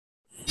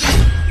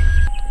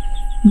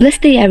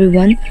Blessed day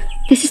everyone,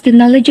 this is the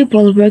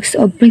knowledgeable works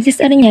of Princess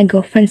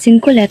Aranago,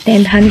 Francine Colette,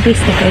 and Honey Grace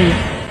Tacayo.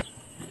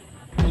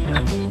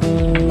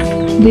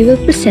 We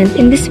will present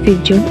in this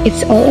video,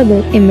 it's all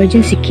about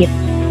emergency kit.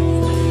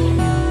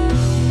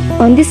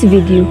 On this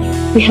video,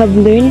 we have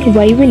learned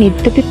why we need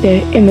to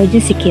prepare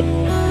emergency kit.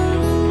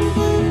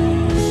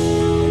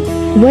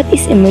 What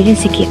is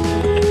emergency kit?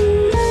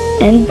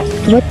 And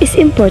what is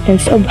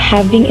importance of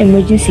having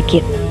emergency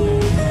kit?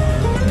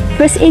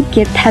 First aid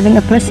kit. Having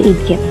a first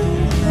aid kit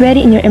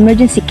ready in your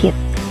emergency kit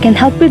can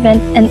help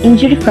prevent an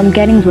injury from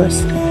getting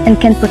worse and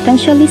can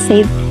potentially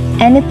save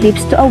any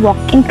trips to a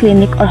walk-in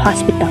clinic or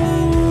hospital.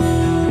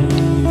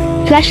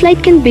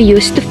 Flashlight can be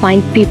used to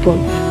find people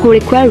who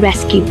require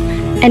rescue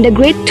and a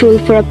great tool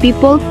for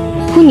people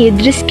who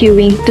need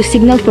rescuing to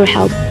signal for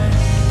help.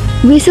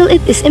 Whistle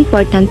it is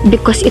important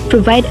because it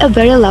provides a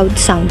very loud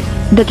sound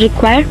that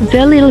requires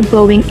very little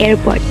blowing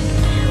airport.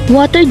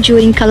 Water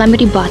during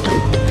calamity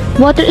bottled.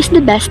 Water is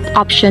the best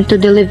option to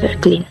deliver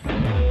clean.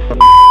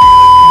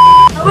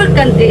 Our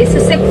country is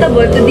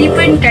susceptible to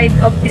different kinds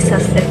of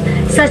disaster,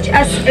 such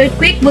as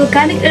earthquake,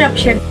 volcanic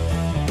eruption.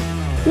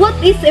 What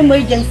is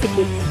emergency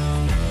kit?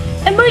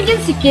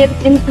 Emergency kit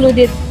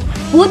included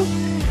food,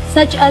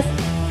 such as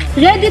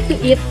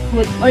ready-to-eat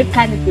food or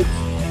canned goods,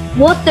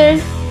 water,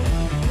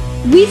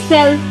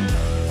 whistle,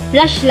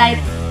 flashlight,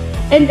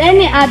 and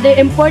any other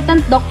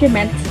important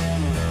documents.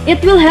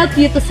 It will help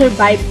you to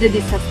survive the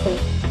disaster.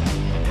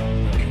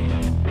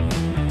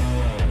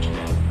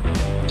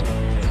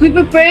 We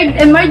prepared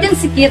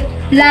emergency kit,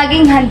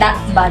 laging handa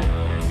bag.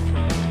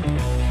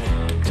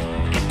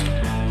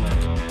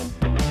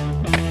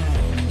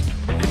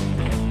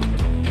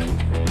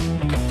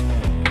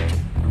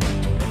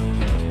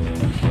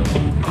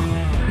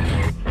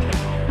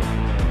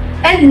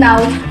 And now,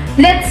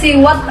 let's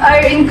see what are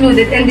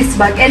included in this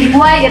bag and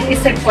why it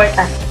is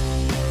important.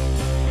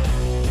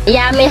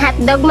 Yummy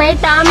hotdog, may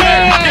tummy!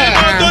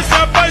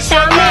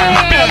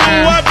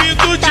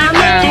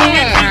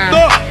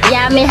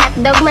 Yummy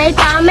hotdog, may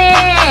tummy!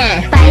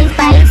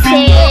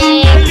 Spicy!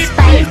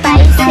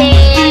 Spicy!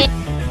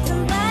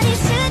 Somebody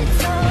should have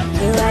told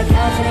you I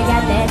could've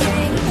got that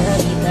drink.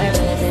 Cause you burn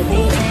with the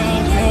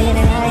D-Train. Drinking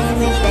and I ain't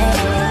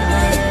mistake.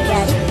 I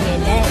got to get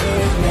that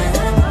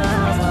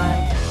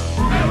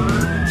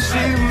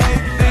She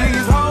make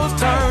these hoes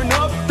turn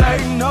up, they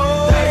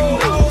know.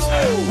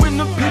 When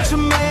the picture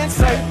man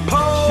say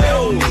pose, they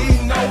don't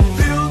need no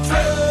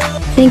filter.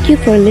 Thank you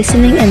for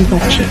listening and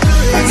watching.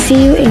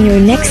 See you in your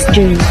next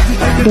journey.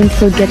 Don't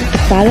forget to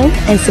follow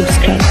and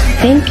subscribe.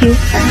 Thank you.